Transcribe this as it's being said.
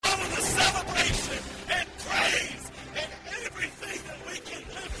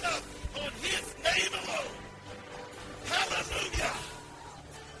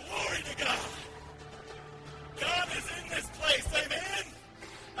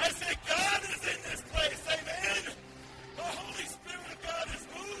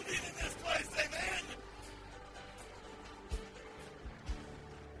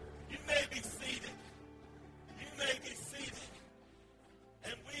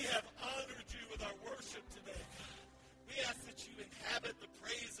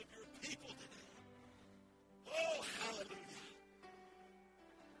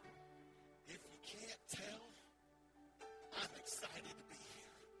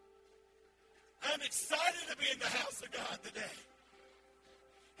I'm excited to be in the house of God today.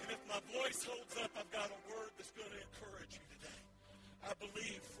 And if my voice holds up, I've got a word that's going to encourage you today. I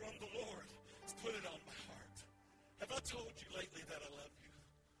believe from the Lord. He's put it on my heart. Have I told you lately that I love you?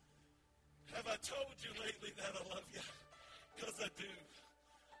 Have I told you lately that I love you? Because I do.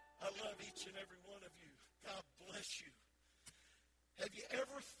 I love each and every one of you. God bless you. Have you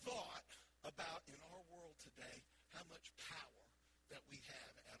ever thought about, in our world today, how much power that we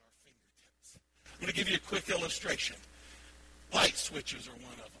have at our fingertips? I'm going to give you a quick illustration. Light switches are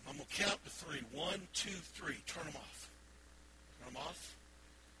one of them. I'm going to count to 3. 1, 2, 3. Turn them off. Turn them off.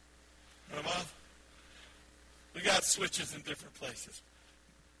 Turn them off. We got switches in different places.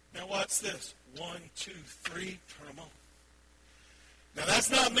 Now watch this. 1, 2, 3. Turn them on. Now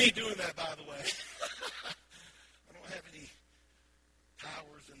that's not me doing that, by the way. I don't have any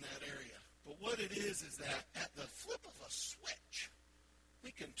powers in that area. But what it is that at the flip of a switch,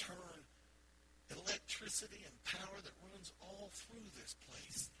 we can turn electricity and power that runs all through this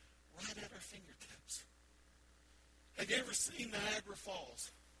place right at our fingertips. Have you ever seen Niagara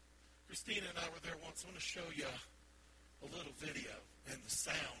Falls? Christina and I were there once. I want to show you a little video and the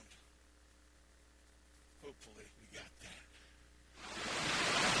sound. Hopefully we got that.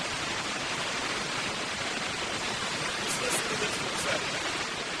 Just listen to this for a second.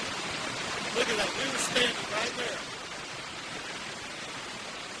 Look at that. We were standing right there.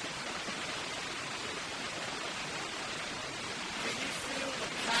 Can you feel the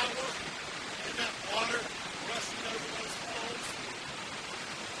power in that water rushing over those falls?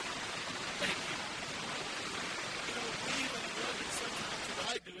 Thank you. You know, we even wonder sometimes,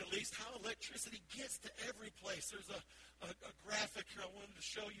 what I do at least, how electricity gets to every place. There's a graphic here I wanted to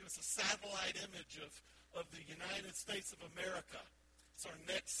show you. It's a satellite image of the United States of America. It's our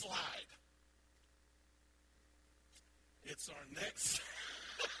next slide. It's our next.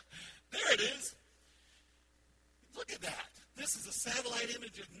 There it is. Look at that. This is a satellite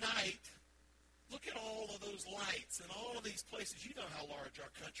image at night. Look at all of those lights and all of these places. You know how large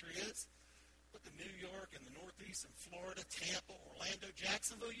our country is. Look at New York and the Northeast and Florida, Tampa, Orlando,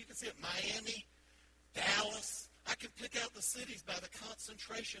 Jacksonville. You can see it. Miami, Dallas. I can pick out the cities by the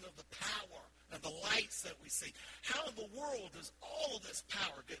concentration of the power and the lights that we see. How in the world does all of this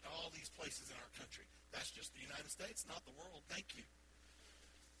power get to all these places in our country? That's just the United States, not the world. Thank you.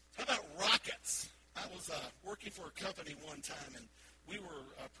 How about rockets? I was working for a company one time, and we were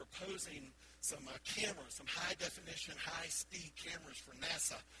proposing some cameras, some high-definition, high-speed cameras for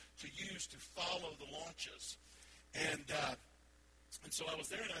NASA to use to follow the launches. And so I was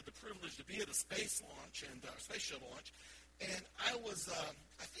there, and I had the privilege to be at a space launch and space shuttle launch. And I was,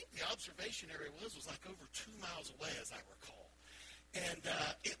 I think the observation area was like over 2 miles away, as I recall. And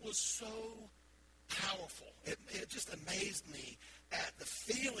it was so powerful. It just amazed me at the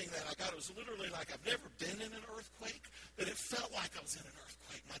feeling that I got. It was literally like I've never been in an earthquake, but it felt like I was in an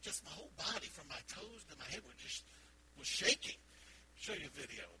earthquake. My whole body, from my toes to my head, was shaking. I'll show you a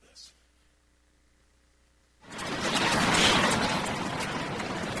video of this.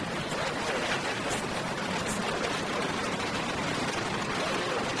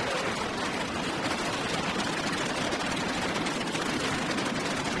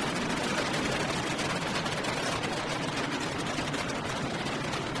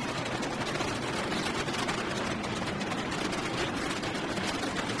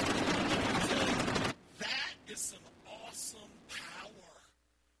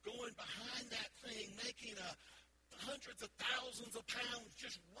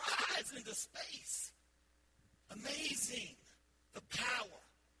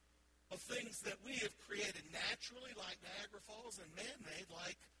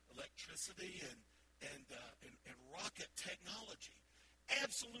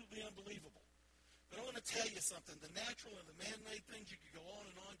 Absolutely unbelievable. But I want to tell you something. The natural and the man-made things, you could go on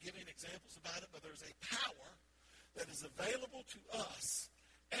and on giving examples about it, but there's a power that is available to us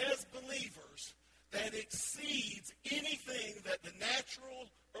as believers that exceeds anything that the natural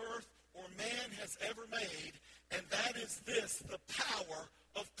earth or man has ever made, and that is this, the power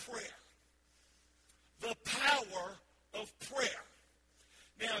of prayer. The power of prayer.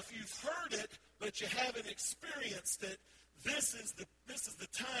 Now, if you've heard it, but you haven't experienced it, this is the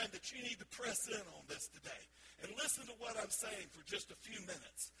time that you need to press in on this today. And listen to what I'm saying for just a few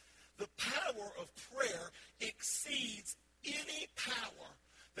minutes. The power of prayer exceeds any power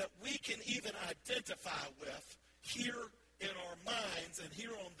that we can even identify with here in our minds and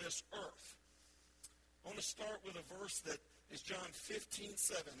here on this earth. I want to start with a verse that is John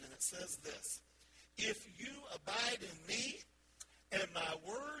 15:7, and it says this. If you abide in me and my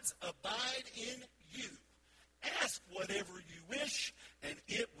words abide in you, ask whatever you wish, and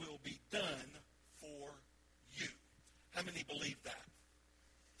it will be done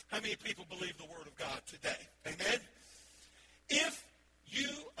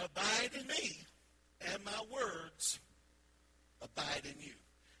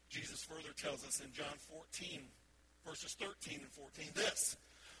tells us in John 14, verses 13 and 14, this: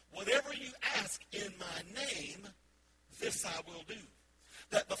 whatever you ask in my name, this I will do,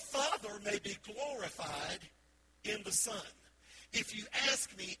 that the Father may be glorified in the Son. If you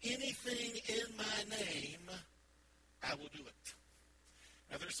ask me anything in my name, I will do it.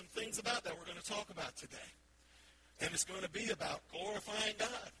 Now, there's some things about that we're going to talk about today. And it's going to be about glorifying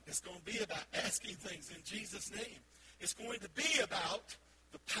God. It's going to be about asking things in Jesus' name. It's going to be about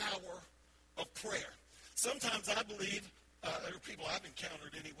the power of prayer. Sometimes I believe, there are people I've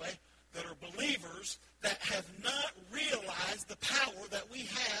encountered anyway, that are believers that have not realized the power that we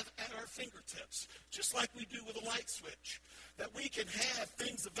have at our fingertips, just like we do with a light switch, that we can have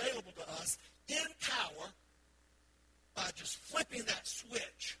things available to us in power by just flipping that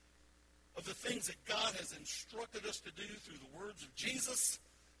switch of the things that God has instructed us to do through the words of Jesus.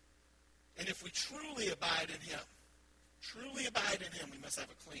 And if we truly abide in him, we must have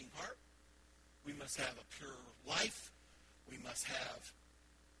a clean heart. We must have a pure life. We must have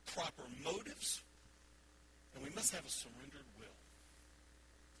proper motives. And we must have a surrendered will.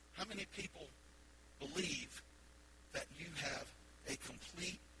 How many people believe that you have a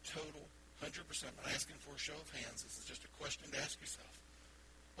complete, total, 100%, I'm not asking for a show of hands, this is just a question to ask yourself,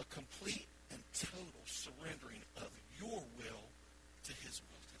 a complete and total surrendering of your will to his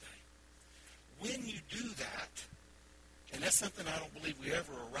will today? When you do that, and that's something I don't believe we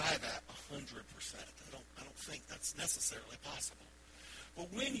ever arrive at 100%. I don't think that's necessarily possible. But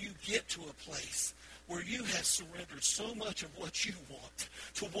when you get to a place where you have surrendered so much of what you want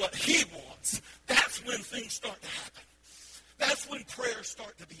to what he wants, that's when things start to happen. That's when prayers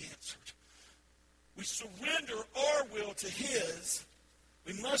start to be answered. We surrender our will to his.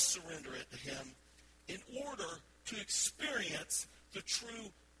 We must surrender it to him in order to experience the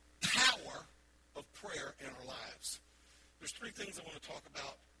true power of prayer in our lives. There's three things I want to talk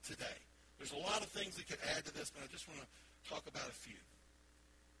about today. There's a lot of things that could add to this, but I just want to talk about a few.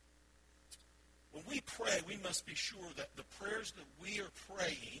 When we pray, we must be sure that the prayers that we are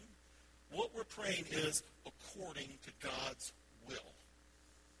praying, what we're praying is according to God's will.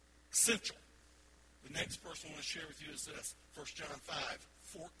 Essential. The next verse I want to share with you is this, 1 John 5,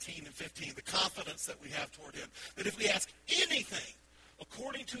 14 and 15, the confidence that we have toward him, that if we ask anything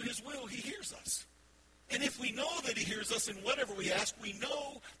according to his will, he hears us. And if we know that he hears us in whatever we ask, we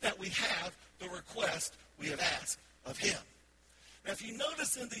know that we have the request we have asked of him. Now, if you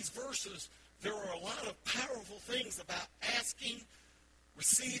notice in these verses, there are a lot of powerful things about asking,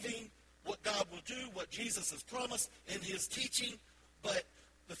 receiving, what God will do, what Jesus has promised in his teaching. But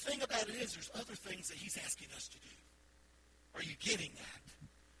the thing about it is there's other things that he's asking us to do. Are you getting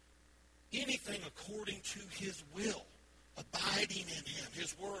that? Anything according to his will, abiding in him,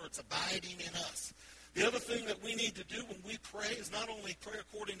 his words abiding in us. The other thing that we need to do when we pray is not only pray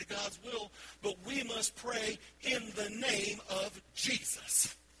according to God's will, but we must pray in the name of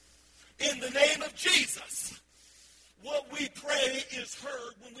Jesus. In the name of Jesus. What we pray is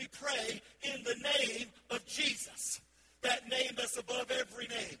heard when we pray in the name of Jesus. That name that's above every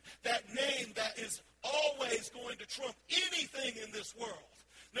name. That name that is always going to trump anything in this world.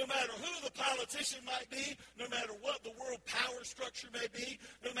 No matter who the politician might be, no matter what the world power structure may be,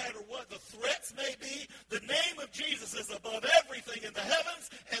 no matter what the threats may be, the name of Jesus is above everything in the heavens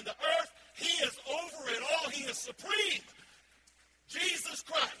and the earth. He is over it all. He is supreme. Jesus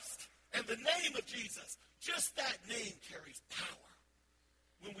Christ. And the name of Jesus, just that name carries power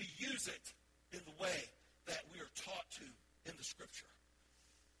when we use it in the way that we are taught to in the Scripture.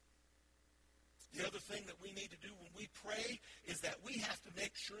 The other thing that we need to do when we pray is that we have to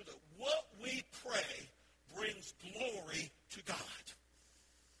make sure that what we pray brings glory to God.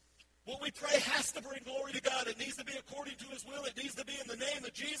 What we pray has to bring glory to God. It needs to be according to his will. It needs to be in the name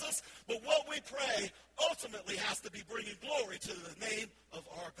of Jesus. But what we pray ultimately has to be bringing glory to the name of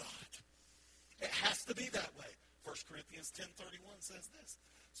our God. It has to be that way. 1 Corinthians 10:31 says this.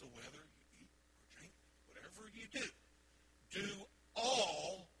 So whether you eat or drink, whatever you do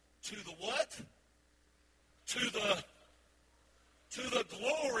all to the what? To the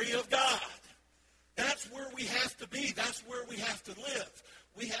glory of God. That's where we have to be. That's where we have to live.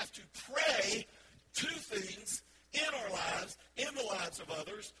 We have to pray two things in our lives, in the lives of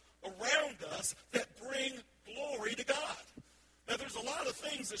others, around us, that bring glory to God. Now, there's a lot of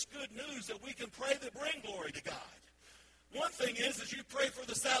things that's good news that we can pray that bring glory to God. One thing is you pray for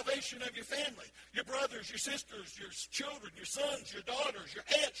the salvation of your family, your brothers, your sisters, your children, your sons, your daughters, your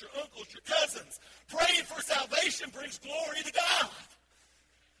aunts, your uncles, your cousins. Praying for salvation brings glory to God.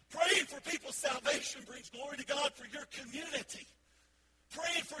 Praying for people's salvation brings glory to God for your community.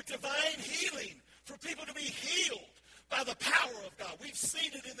 Praying for divine healing, for people to be healed by the power of God. We've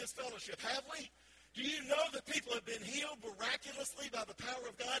seen it in this fellowship, have we? Do you know that people have been healed miraculously by the power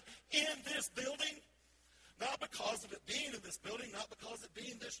of God in this building? Not because of it being in this building, not because of it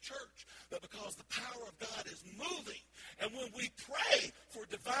being this church, but because the power of God is moving. And when we pray for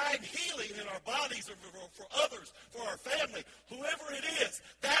divine healing in our bodies or for others, for our family, whoever it is,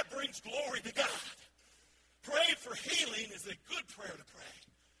 that brings glory to God. Praying for healing is a good prayer to pray.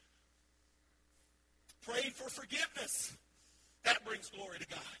 Praying for forgiveness, that brings glory to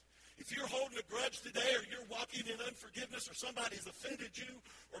God. If you're holding a grudge today or you're walking in unforgiveness or somebody's offended you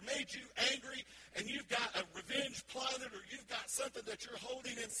or made you angry and you've got a revenge plotted or you've got something that you're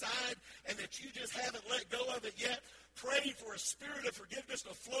holding inside and that you just haven't let go of it yet, praying for a spirit of forgiveness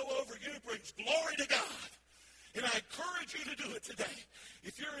to flow over you brings glory to God. And I encourage you to do it today.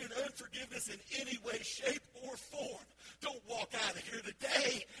 If you're in unforgiveness in any way, shape, or form, don't walk out of here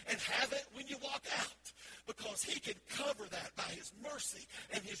today and have it when you walk out. Because he can cover that by his mercy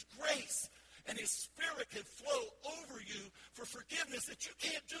and his grace. And his spirit can flow over you for forgiveness that you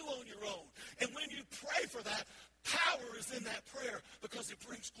can't do on your own. And when you pray for that, power is in that prayer because it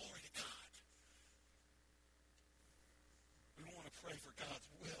brings glory to God. We want to pray for God's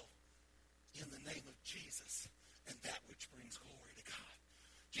will in the name of Jesus and that which brings glory to God.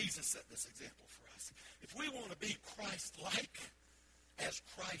 Jesus set this example for us. If we want to be Christ-like as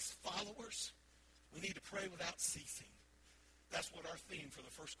Christ's followers, we need to pray without ceasing. That's what our theme for the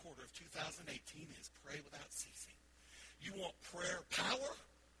first quarter of 2018 is, pray without ceasing. You want prayer power?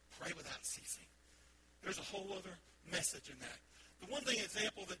 Pray without ceasing. There's a whole other message in that. The one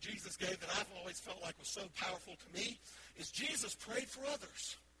example that Jesus gave that I've always felt like was so powerful to me is Jesus prayed for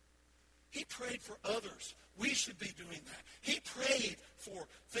others. He prayed for others. We should be doing that. He prayed for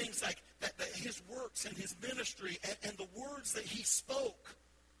things like that his works and his ministry and the words that he spoke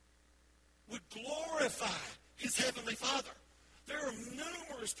would glorify his heavenly Father. There are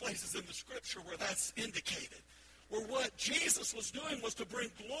numerous places in the Scripture where that's indicated, where what Jesus was doing was to bring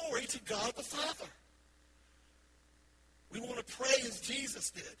glory to God the Father. We want to pray as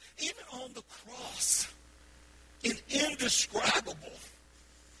Jesus did. Even on the cross, in indescribable,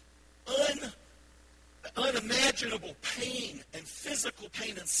 unimaginable pain and physical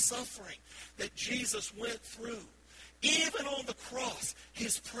pain and suffering that Jesus went through, even on the cross,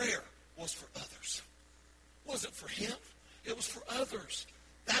 his prayer was for others. It wasn't for him. It was for others.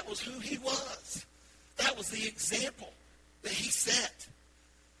 That was who he was. That was the example that he set.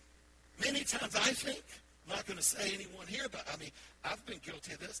 Many times I think, I'm not going to say anyone here, but I've been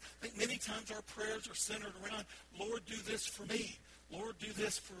guilty of this. I think many times our prayers are centered around, Lord, do this for me. Lord, do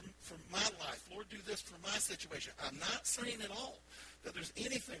this for my life. Lord, do this for my situation. I'm not saying at all that there's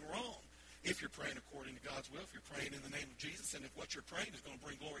anything wrong if you're praying according to God's will, if you're praying in the name of Jesus, and if what you're praying is going to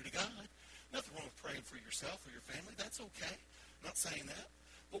bring glory to God. Nothing wrong with praying for yourself or your family. That's okay. I'm not saying that.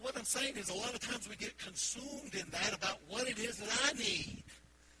 But what I'm saying is a lot of times we get consumed in that about what it is that I need.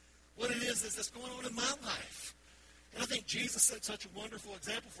 What it is that's going on in my life. And I think Jesus set such a wonderful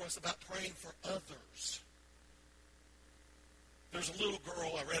example for us about praying for others. There's a little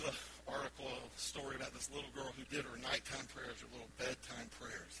girl, I read an article, a story about this little girl who did her nighttime prayers, her little bedtime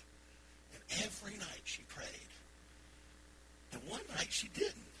prayers. And every night she prayed. And one night she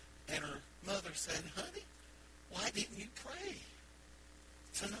didn't. And her mother said, honey, why didn't you pray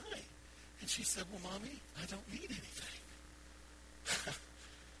tonight? And she said, well, Mommy, I don't need anything.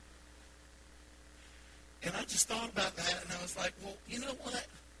 And I just thought about that, and I was like, well, you know what?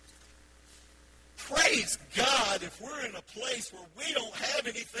 Praise God if we're in a place where we don't have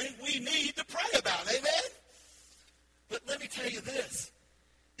anything we need to pray about. Amen? But let me tell you this.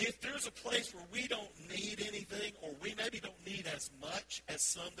 If there's a place where we don't need anything, or we maybe don't need as much as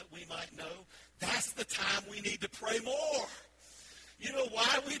some that we might know, that's the time we need to pray more. You know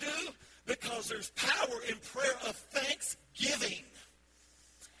why we do? Because there's power in prayer of thanksgiving.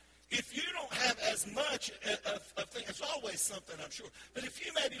 If you don't have as much of things, it's always something, I'm sure, but if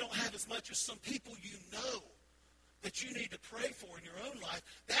you maybe don't have as much as some people you know that you need to pray for in your own life,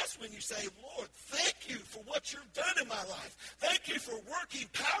 that's when you say, Lord, thank you for what you've done in my life. Thank you for working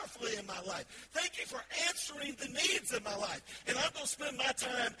powerfully in my life. Thank you for answering the needs in my life. And I'm going to spend my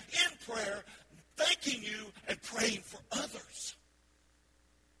time in prayer thanking you and praying for others.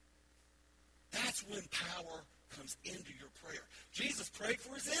 That's when power comes into your prayer. Jesus prayed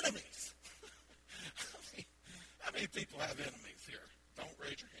for his enemies. How many people have enemies here? Don't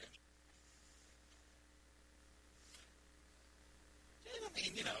raise your hand.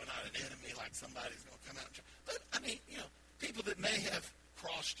 Not an enemy like somebody's going to come out and try. But, people that may have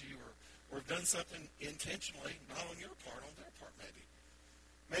crossed you or have done something intentionally, not on your part, on their part maybe.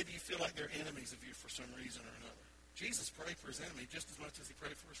 Maybe you feel like they're enemies of you for some reason or another. Jesus prayed for his enemy just as much as he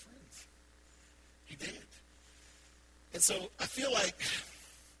prayed for his friends. He did. And so I feel like,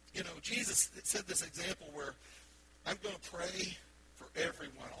 Jesus said this example where I'm going to pray for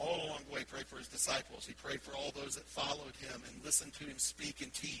everyone all along the way. He prayed for his disciples. He prayed for all those that followed him and listened to him speak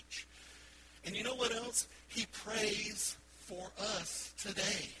and teach. And you know what else? He prays for us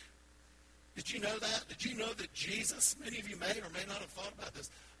today. Did you know that? Did you know that Jesus, many of you may or may not have thought about this,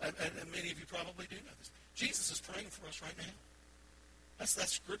 and many of you probably do know this, Jesus is praying for us right now.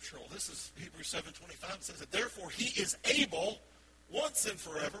 That's scriptural. This is Hebrews 7:25. It says that therefore he is able once and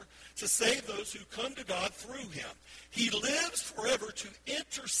forever to save those who come to God through him. He lives forever to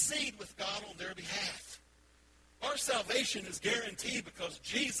intercede with God on their behalf. Our salvation is guaranteed because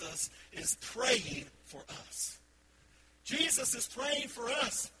Jesus is praying for us. Jesus is praying for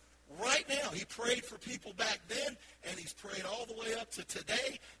us right now. He prayed for people back then, and he's prayed all the way up to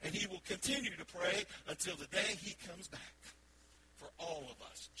today, and he will continue to pray until the day he comes back for all of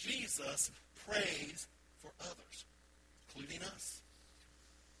us. Jesus prays for others, including us.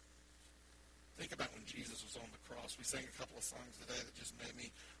 Think about when Jesus was on the cross. We sang a couple of songs today that just made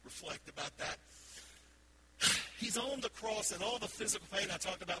me reflect about that. He's on the cross and all the physical pain I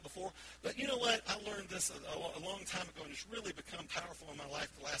talked about before. But you know what? I learned this a long time ago, and it's really become powerful in my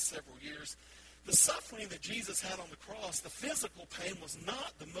life the last several years. The suffering that Jesus had on the cross, the physical pain, was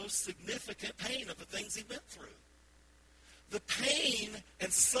not the most significant pain of the things he went through. The pain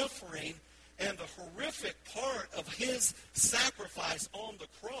and suffering and the horrific part of his sacrifice on the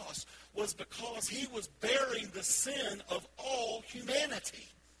cross was because he was bearing the sin of all humanity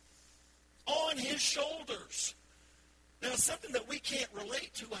on his shoulders. Now, something that we can't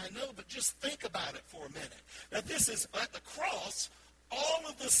relate to, I know, but just think about it for a minute. Now, this is, at the cross, all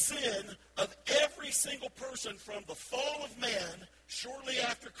of the sin of every single person from the fall of man shortly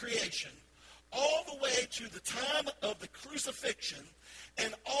after creation, all the way to the time of the crucifixion,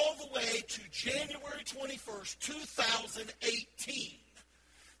 and all the way to January 21st, 2018.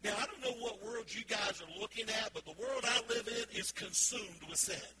 Now, I don't know what world you guys are looking at, but the world I live in is consumed with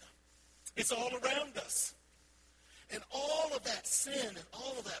sin. It's all around us. And all of that sin and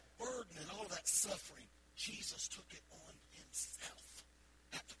all of that burden and all of that suffering, Jesus took it on himself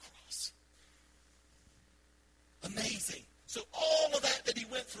at the cross. Amazing. So all of that he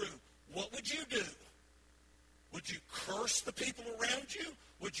went through, what would you do? Would you curse the people around you?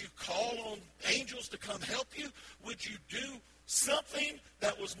 Would you call on angels to come help you? Would you do something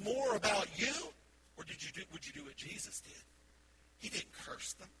that was more about you? Or would you do what Jesus did? He didn't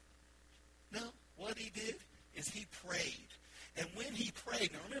curse them. No, what he did is he prayed. And when he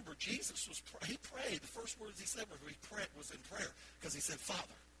prayed, now remember, Jesus he prayed. The first words he said was in prayer because he said,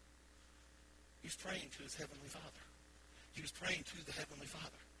 Father. He was praying to his heavenly Father. He was praying to the heavenly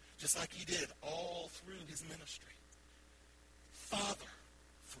Father, just like he did all through his ministry. Father,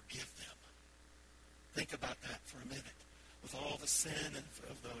 forgive them. Think about that for a minute. With all the sin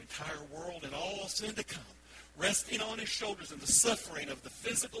of the entire world and all sin to come, resting on his shoulders and the suffering of the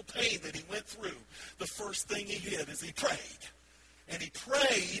physical pain that he went through, the first thing he did is he prayed. And he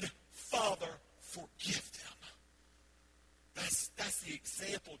prayed, Father, forgive them. That's the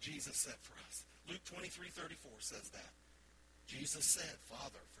example Jesus set for us. Luke 23:34 says that. Jesus said,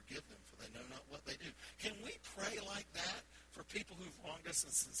 Father, forgive them, for they know not what they do. Can we pray like that for people who've wronged us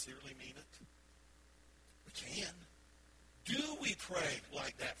and sincerely mean it? We can. Do we pray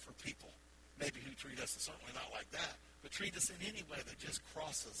like that for people maybe who treat us, certainly not like that, but treat us in any way that just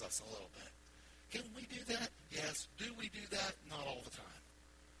crosses us a little bit? Can we do that? Yes. Do we do that? Not all the time.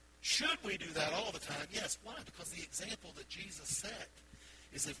 Should we do that all the time? Yes. Why? Because the example that Jesus set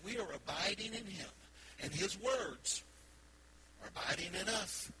is if we are abiding in him and his words are abiding in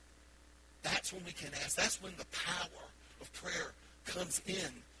us, that's when we can ask. That's when the power of prayer comes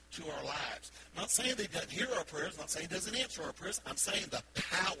in to our lives. I'm not saying that he doesn't hear our prayers. I'm not saying he doesn't answer our prayers. I'm saying the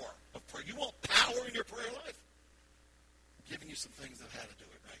power of prayer. You want power in your prayer life? I'm giving you some things of how to do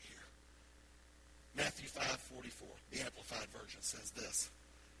it right here. Matthew 5:44, the Amplified Version says this.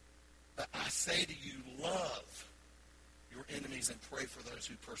 But I say to you, love your enemies and pray for those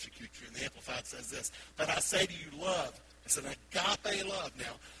who persecute you. And the Amplified says this. But I say to you, love. It's an agape love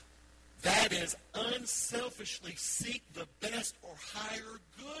now. That is unselfishly seek the best or higher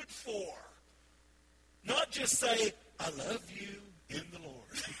good for. Not just say, I love you in the Lord.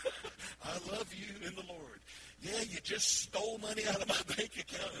 I love you in the Lord. Yeah, you just stole money out of my bank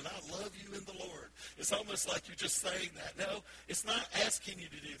account and I love you in the Lord. It's almost like you're just saying that. No, it's not asking you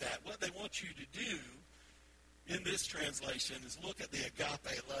to do that. What they want you to do in this translation is look at the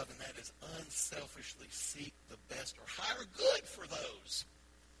agape love, and that is unselfishly seek the best or higher good for those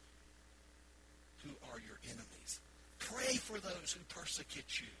who are your enemies. Pray for those who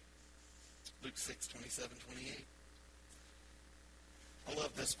persecute you. Luke 6:27-28. I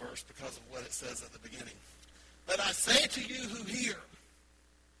love this verse because of what it says at the beginning. But I say to you who hear.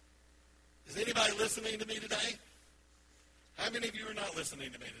 Is anybody listening to me today? How many of you are not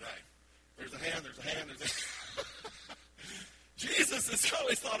listening to me today? There's a hand, there's a hand, there's a hand. Jesus has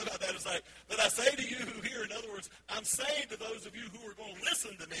always thought about that as like, but I say to you who hear. In other words, I'm saying to those of you who are going to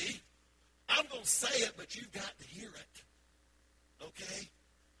listen to me, I'm going to say it, but you've got to hear it. Okay?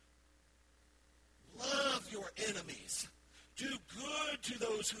 Love your enemies. Do good to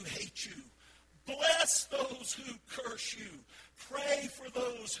those who hate you. Bless those who curse you. Pray for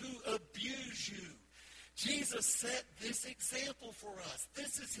those who abuse you. Jesus set this example for us.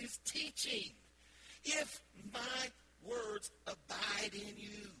 This is his teaching. If my words abide in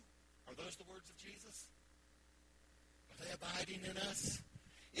you. Are those the words of Jesus? Are they abiding in us?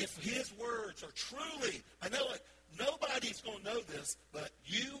 If his words are truly, I know it, nobody's going to know this, but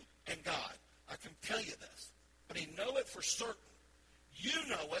you and God. I can tell you this. I mean, know it for certain. You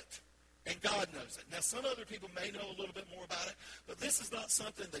know it, and God knows it. Now, some other people may know a little bit more about it, but this is not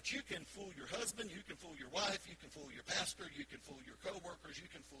something that you can fool your husband, you can fool your wife, you can fool your pastor, you can fool your coworkers, you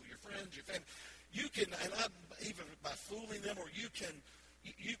can fool your friends, your family. You can, and I'm, even by fooling them, or you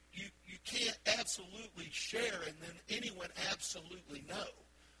can't absolutely share and then anyone absolutely know.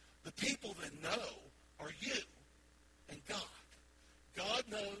 The people that know are you and God. God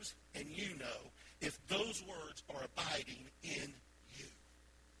knows and you know if those words are abiding in you.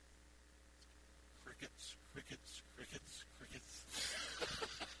 Crickets, crickets, crickets, crickets.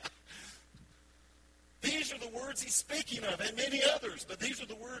 These are the words he's speaking of, and many others, but these are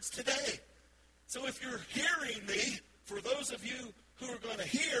the words today. So if you're hearing me, for those of you who are going to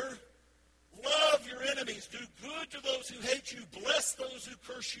hear, love your enemies. Do good to those who hate you. Bless those who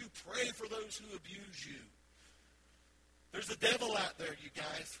curse you. Pray for those who abuse you. There's a devil out there, you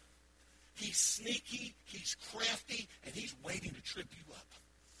guys. He's sneaky, he's crafty, and he's waiting to trip you up.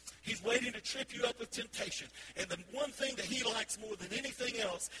 He's waiting to trip you up with temptation. And the one thing that he likes more than anything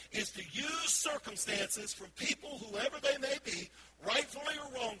else is to use circumstances from people, whoever they may be, rightfully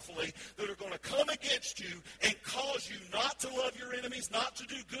or wrongfully, that are going to come against you and cause you not to love your enemies, not to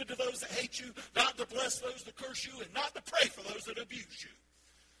do good to those that hate you, not to bless those that curse you, and not to pray for those that abuse you.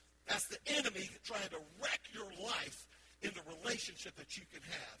 That's the enemy trying to wreck your life in the relationship that you can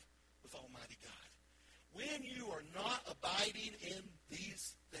have with Almighty God. When you are not abiding in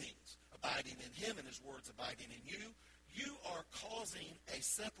these things, abiding in him and his words abiding in you, you are causing a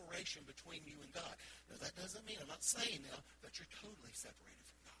separation between you and God. Now, that doesn't mean, I'm not saying now that you're totally separated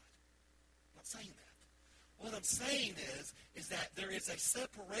from God. I'm not saying that. What I'm saying is that there is a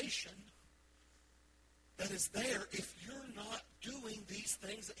separation that is there if you're not doing these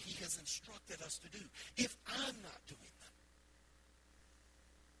things that he has instructed us to do. If I'm not doing them.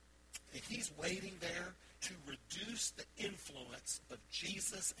 And he's waiting there to reduce the influence of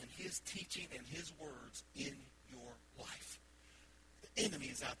Jesus and his teaching and his words in your life. The enemy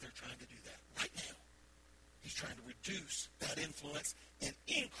is out there trying to do that right now. He's trying to reduce that influence and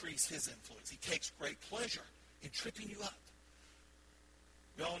increase his influence. He takes great pleasure in tripping you up.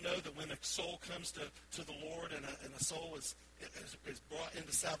 We all know that when a soul comes to the Lord and a soul is brought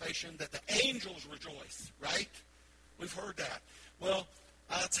into salvation, that the angels rejoice, right? We've heard that. Well,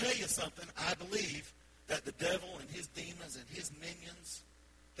 I'll tell you something. I believe that the devil and his demons and his minions,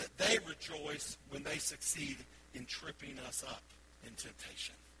 that they rejoice when they succeed in tripping us up in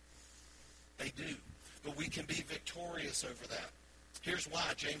temptation. They do. But we can be victorious over that. Here's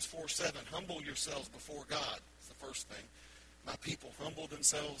why. James 4:7. Humble yourselves before God. It's the first thing. My people, humble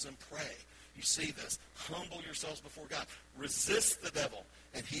themselves and pray. You see this. Humble yourselves before God. Resist the devil,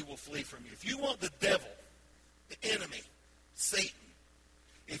 and he will flee from you. If you want the devil, the enemy, Satan,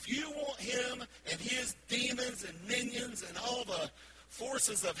 if you want him and his demons and minions and all the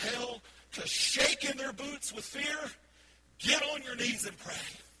forces of hell to shake in their boots with fear, get on your knees and pray.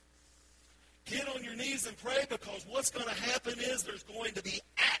 Get on your knees and pray, because what's going to happen is there's going to be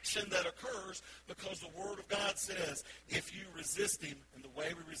action that occurs, because the Word of God says if you resist him, and the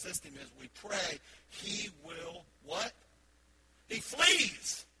way we resist him is we pray, he will what? He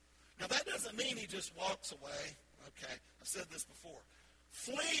flees. Now that doesn't mean he just walks away. Okay, I've said this before.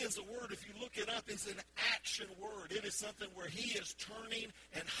 Flee is a word, if you look it up, is an action word. It is something where he is turning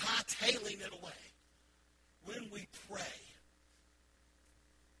and hightailing it away. When we pray,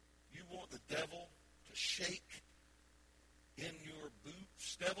 you want the devil to shake in your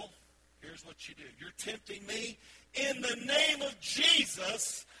boots, devil? Here's what you do. You're tempting me. In the name of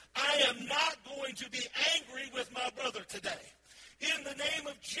Jesus, I am not going to be angry with my brother today. In the name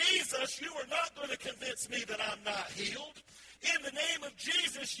of Jesus, you are not going to convince me that I'm not healed. In the name of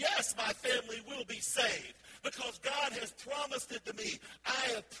Jesus, yes, my family will be saved because God has promised it to me.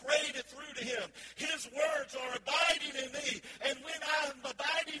 I have prayed it through to him. His words are abiding in me. And when I'm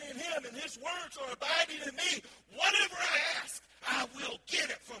abiding in him and his words are abiding in me, whatever I ask, I will get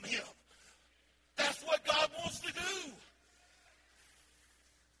it from him. That's what God wants to do.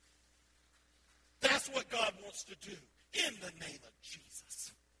 That's what God wants to do in the name of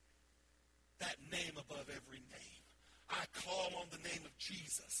Jesus. That name above every name. I call on the name of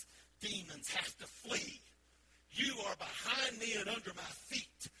Jesus. Demons have to flee. You are behind me and under my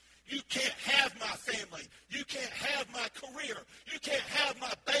feet. You can't have my family. You can't have my career. You can't have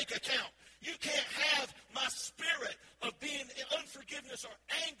my bank account. You can't have my spirit of being in unforgiveness or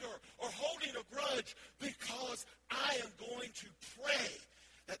anger or holding a grudge because I am going to pray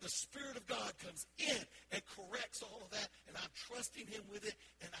that the Spirit of God comes in and corrects all of that, and I'm trusting him with it,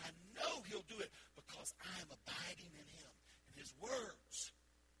 and I know he'll do it because I am abiding in him, and his words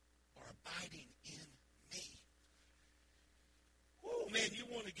are abiding in me. Oh, man, you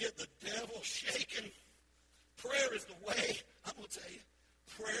want to get the devil shaken? Prayer is the way. I'm going to tell you,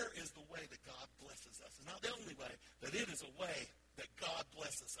 prayer is the way that God blesses us. It's not the only way, but it is a way that God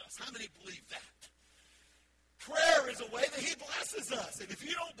blesses us. How many believe that? Prayer is a way that he blesses us. And if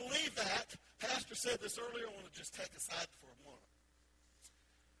you don't believe that, Pastor said this earlier, I want to just take aside for a moment.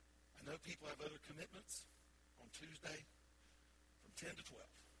 I know people have other commitments on Tuesday from 10 to 12,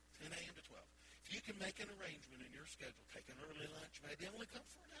 10 a.m. to 12. If you can make an arrangement in your schedule, take an early lunch, maybe only come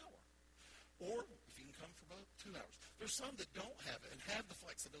for an hour. Or if you can come for both, 2 hours. There's some that don't have it and have the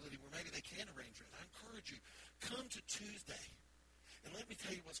flexibility where maybe they can arrange it. I encourage you, come to Tuesday. And let me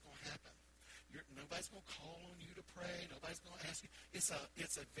tell you what's going to happen. Nobody's going to call on you to pray. Nobody's going to ask you. It's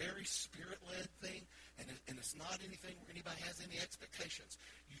a very spirit-led thing, and it's not anything where anybody has any expectations.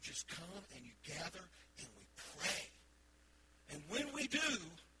 You just come and you gather and we pray. And when we do,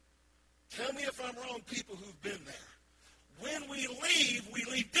 tell me if I'm wrong, people who've been there. When we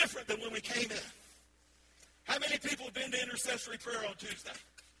leave different than when we came in. How many people have been to intercessory prayer on Tuesday?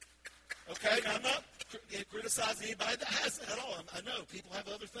 Okay, now I'm not criticizing anybody that hasn't at all. I know people have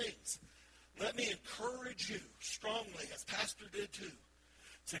other things. Let me encourage you strongly, as Pastor did too,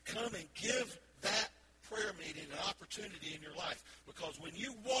 to come and give that prayer meeting an opportunity in your life. Because when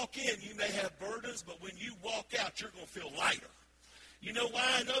you walk in, you may have burdens, but when you walk out, you're going to feel lighter. You know why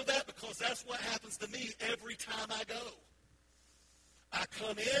I know that? Because that's what happens to me every time I go. I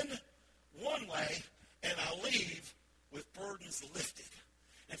come in one way, and I leave with burdens lifted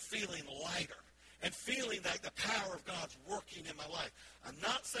and feeling lighter. And feeling like the power of God's working in my life. I'm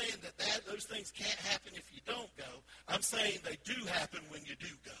not saying that those things can't happen if you don't go. I'm saying they do happen when you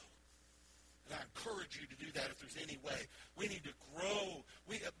do go. And I encourage you to do that if there's any way. We need to grow.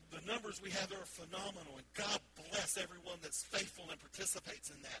 The numbers we have are phenomenal, and God bless everyone that's faithful and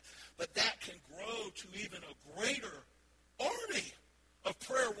participates in that. But that can grow to even a greater army of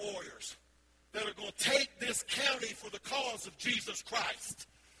prayer warriors that are going to take this county for the cause of Jesus Christ.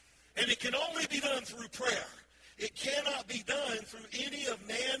 And it can only be done through prayer. It cannot be done through any of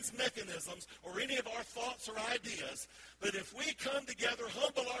man's mechanisms or any of our thoughts or ideas. But if we come together,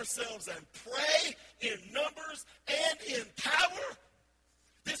 humble ourselves, and pray in numbers and in power,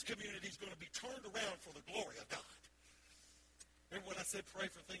 this community is going to be turned around for the glory of God. Remember when I said pray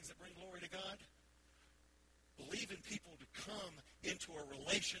for things that bring glory to God? Believing people to come into a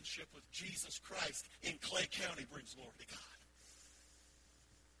relationship with Jesus Christ in Clay County brings glory to God.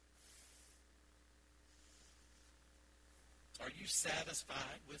 Are you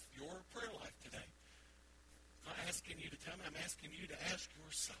satisfied with your prayer life today? I'm not asking you to tell me. I'm asking you to ask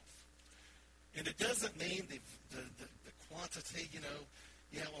yourself. And it doesn't mean the quantity,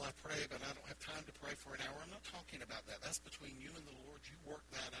 I pray, but I don't have time to pray for an hour. I'm not talking about that. That's between you and the Lord. You work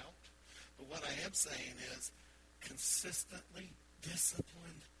that out. But what I am saying is consistently,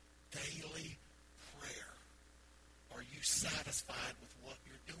 disciplined, daily prayer. Are you satisfied with what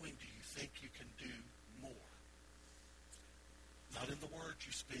you're doing? Do you think you can do more? Not in the words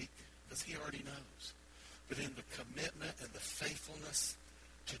you speak, because he already knows, but in the commitment and the faithfulness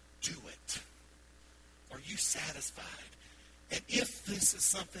to do it. Are you satisfied? And if this is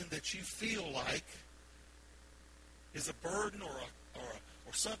something that you feel like is a burden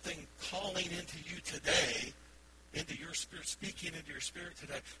or something calling into you today, into your spirit, speaking into your spirit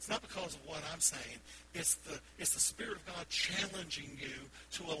today, it's not because of what I'm saying. It's the Spirit of God challenging you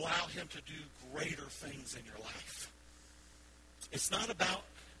to allow him to do greater things in your life. It's not about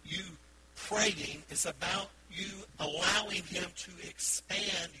you praying. It's about you allowing him to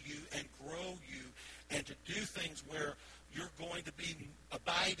expand you and grow you and to do things where you're going to be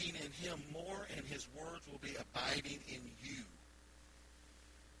abiding in him more, and his words will be abiding in you.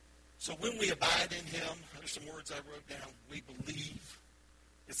 So when we abide in him, there's some words I wrote down. We believe.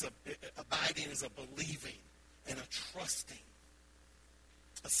 Abiding is a believing and a trusting,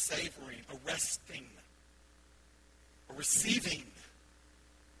 a savoring, a resting, a receiving.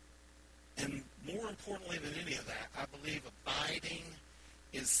 And more importantly than any of that, I believe abiding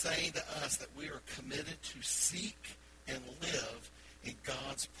is saying to us that we are committed to seek and live in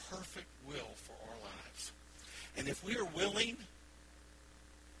God's perfect will for our lives. And if we are willing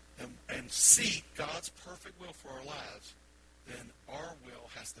and seek God's perfect will for our lives, then our will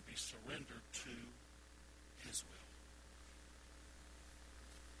has to be surrendered to his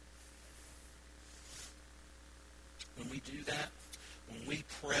will. When we do that, when we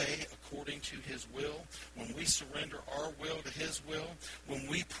pray according to his will, when we surrender our will to his will, when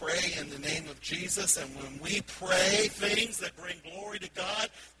we pray in the name of Jesus, and when we pray things that bring glory to God,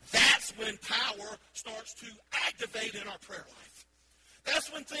 that's when power starts to activate in our prayer life.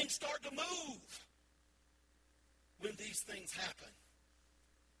 That's when things start to move. When these things happen,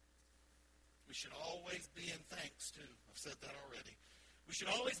 we should always be in thanks too. I've said that already. We should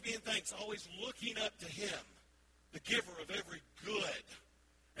always be in thanks, always looking up to him, the giver of every good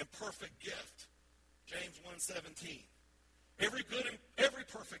and perfect gift. James 1:17. Every good and every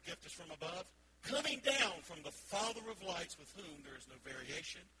perfect gift is from above, coming down from the Father of lights, with whom there is no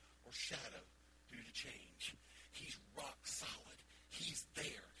variation or shadow due to change. He's rock solid. He's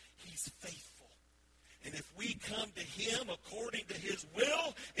there. He's faithful. And if we come to him according to his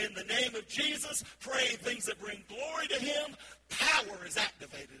will, in the name of Jesus, praying things that bring glory to him, power is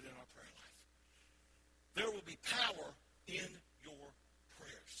activated in our prayer life. There will be power in your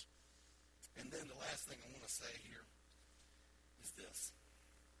prayers. And then the last thing I want to say here is this.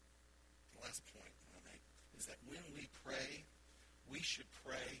 The last point I want to make is that when we pray, we should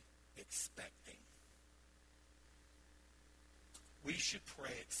pray expecting. We should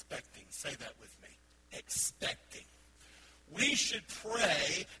pray expecting. Say that with me. Expecting. We should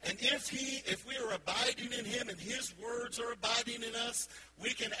pray, and if we are abiding in him and his words are abiding in us,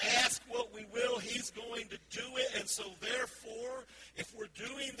 we can ask what we will. He's going to do it. And so therefore, if we're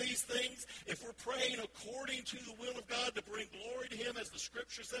doing these things, if we're praying according to the will of God to bring glory to him, as the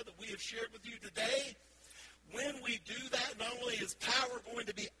scripture said that we have shared with you today, when we do that, not only is power going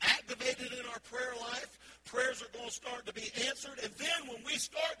to be activated in our prayer life, prayers are going to start to be answered. And then when we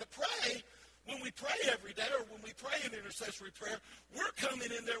start to pray, when we pray every day, or when we pray an intercessory prayer, we're coming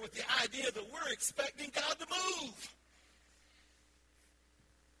in there with the idea that we're expecting God to move.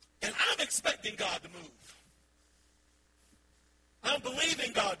 And I'm expecting God to move. I'm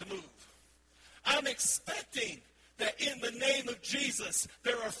believing God to move. I'm expecting that in the name of Jesus,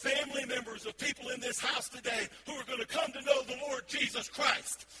 there are family members of people in this house today who are going to come to know the Lord Jesus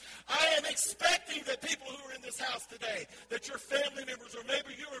Christ. I am expecting that people who are in this house today, that your family members or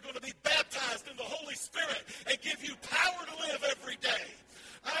maybe you are going to be baptized in the Holy Spirit and give you power to live every day.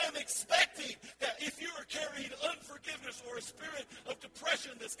 I am expecting that if you are carrying unforgiveness or a spirit of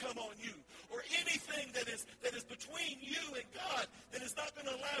depression that's come on you, or anything that is between you and God that is not going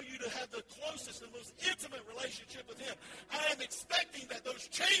to allow you to have the closest and most intimate relationship with him, I am expecting that those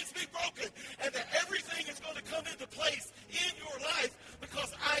chains be broken and that everything is going to come into place in your life,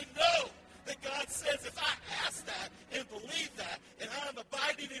 because I know that God says if I ask that and believe that, and I'm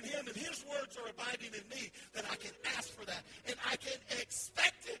abiding in him and his words are abiding in me, that I can ask for that and I can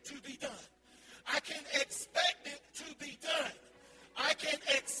expect it to be done. I can expect it to be done. I can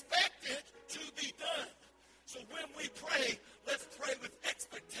expect it to be done. So when we pray, let's pray with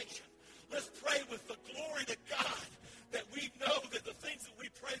expectation. Let's pray with the glory to God, that we know that the things that we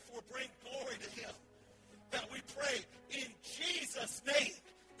pray for bring glory to him. That we pray in Jesus' name,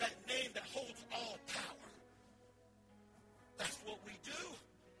 that name that holds all power. That's what we do.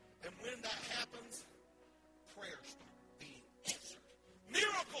 And when that happens, prayers start being answered.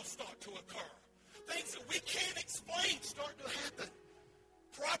 Miracles start to occur. Things that we can't explain start to happen.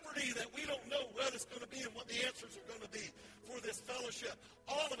 Property that we don't know what it's going to be and what the answers are going to be for this fellowship.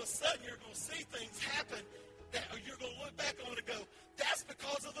 All of a sudden, you're going to see things happen that you're going to look back on and go, that's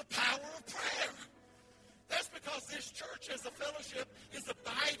because of the power of prayer. That's because this church as a fellowship is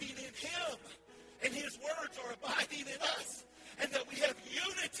abiding in him, and his words are abiding in us, and that we have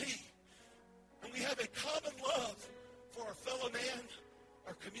unity, and we have a common love for our fellow man,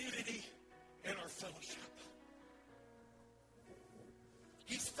 our community, and our fellowship.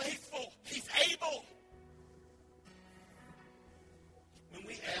 He's faithful. He's able. When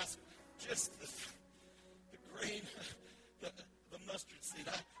we ask just the grain, the mustard seed,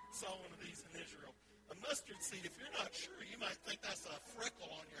 I saw one of these in Israel. A mustard seed, if you're not sure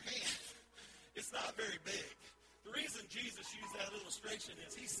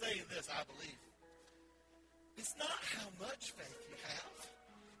saying this, I believe. It's not how much faith you have.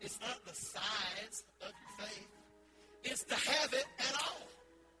 It's not the size of your faith. It's to have it at all.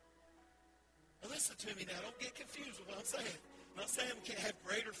 Now listen to me now. Don't get confused with what I'm saying. I'm not saying we can't have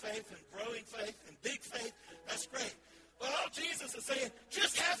greater faith and growing faith and big faith. That's great. But all Jesus is saying,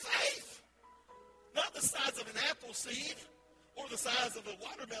 just have faith. Not the size of an apple seed or the size of a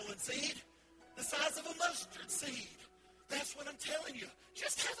watermelon seed. The size of a mustard seed. That's what I'm telling you.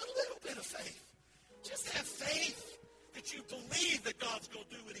 Just have a little bit of faith. Just have faith that you believe that God's going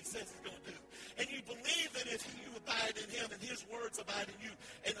to do what he says he's going to do. And you believe that if you abide in him and his words abide in you,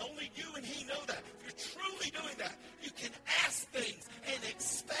 and only you and he know that, if you're truly doing that, you can ask things and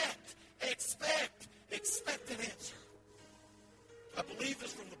expect an answer. I believe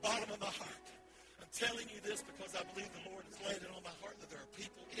this from the bottom of my heart. I'm telling you this because I believe the Lord has laid it on my heart that there are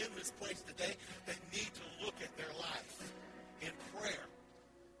people in this place today that need to look at their life in prayer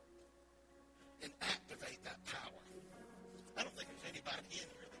and activate that power. I don't think there's anybody in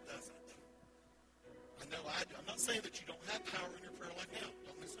here that doesn't. I know I do. I'm not saying that you don't have power in your prayer life now.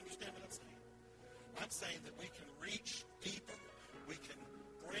 Don't misunderstand what I'm saying. I'm saying that we can reach deeper. We can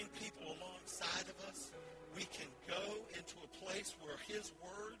bring people alongside of us. We can go into a place where his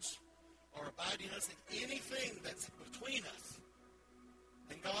words are abiding us, and anything that's between us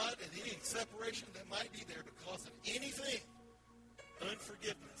and God and any separation that might be there because of anything,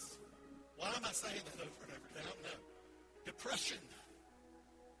 unforgiveness. Why am I saying that over and over again? I don't know. Depression,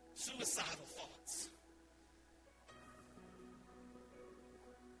 suicidal thoughts.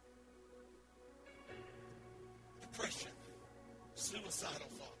 Depression,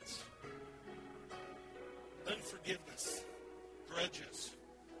 suicidal thoughts. Unforgiveness, grudges,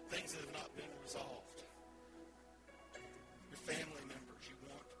 things that have not been resolved. Your family members, you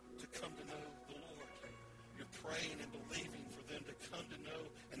want to come to know the Lord. You're praying and believing for them to come to know,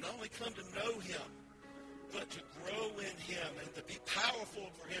 and not only come to know him, but to grow in him and to be powerful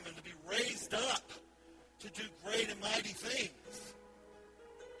for him and to be raised up to do great and mighty things.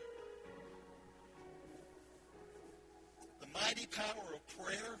 The mighty power of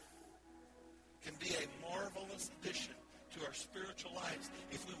prayer can be a marvelous addition to our spiritual lives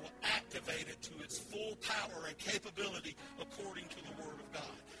if we will activate it to its full power and capability according to the Word of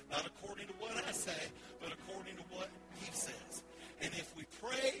God. Not according to what I say, but according to what he says. And if we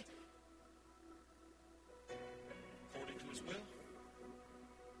pray according to his will,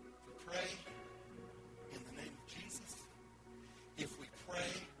 if we pray in the name of Jesus, if we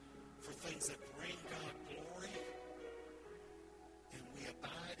pray for things that bring God glory, and we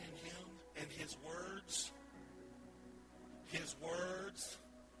abide in him and his words,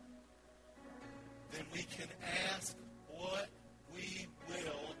 then we can ask what we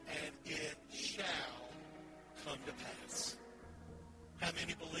will, and it shall come to pass. How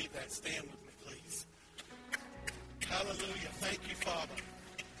many believe that? Stand with me, please. Hallelujah. Thank you, Father.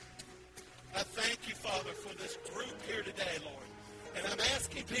 I thank you, Father, for this group here today, Lord. And I'm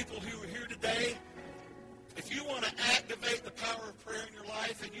asking people who are here today, if you want to activate the power of prayer in your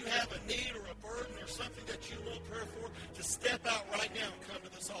life and you have a need or a burden or something that you want prayer for, to step out right now and come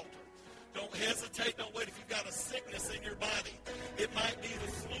to this altar. Don't hesitate. Don't wait. If you've got a sickness in your body, it might be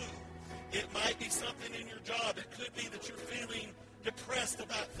the flu. It might be something in your job. It could be that you're feeling depressed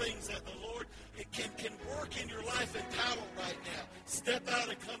about things that the Lord can work in your life in power right now. Step out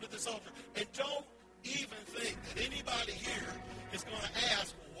and come to this altar. And don't even think that anybody here is going to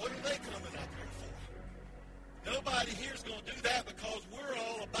ask, well, what are they coming up here for? Nobody here is going to do that because we're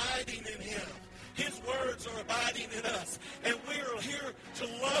all abiding in him. His words are abiding in us. And we are here to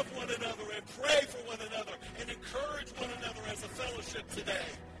love one another and pray for one another and encourage one another as a fellowship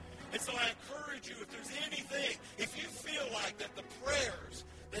today. And so I encourage you, if there's anything, if you feel like that the prayers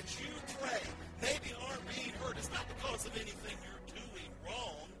that you pray maybe aren't being heard, it's not because of anything you're doing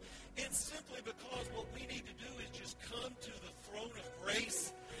wrong. It's simply because what we need to do is just come to the throne of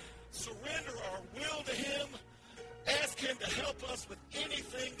grace, surrender our will to him, ask him to help us with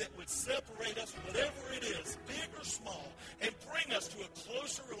anything that would separate us, whatever it is, big or small, and bring us to a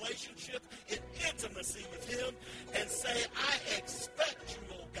closer relationship in intimacy with him, and say, I expect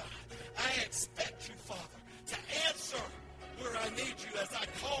you, oh God. I expect you, Father, to answer where I need you as I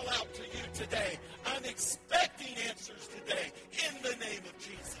call out to you today. I'm expecting answers today in the name of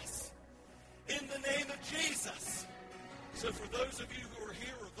Jesus. In the name of Jesus. So for those of you who are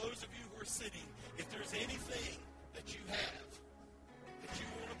here or those of you who are sitting, if there's anything that you have that you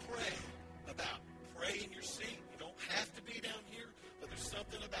want to pray about, pray in your seat. You don't have to be down here, but there's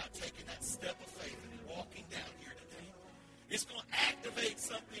something about taking that step of faith and walking down here today. It's going to activate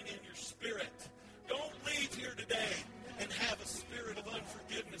something in your spirit. Don't leave here today and have a spirit of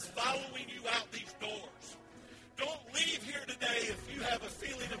unforgiveness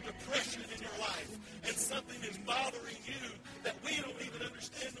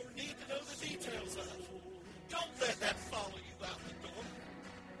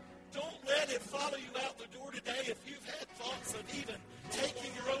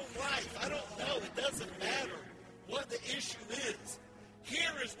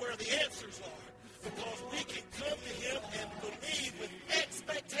is where the answers are, because we can come to him and believe with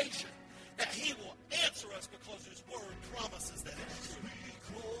expectation that he will answer us, because his word promises that it's true.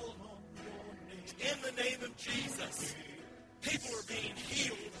 In the name of Jesus, people are being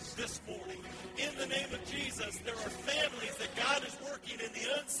healed this morning. In the name of Jesus, there are families that God is working in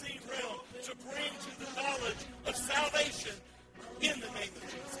the unseen realm to bring to the knowledge of salvation in the name of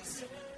Jesus.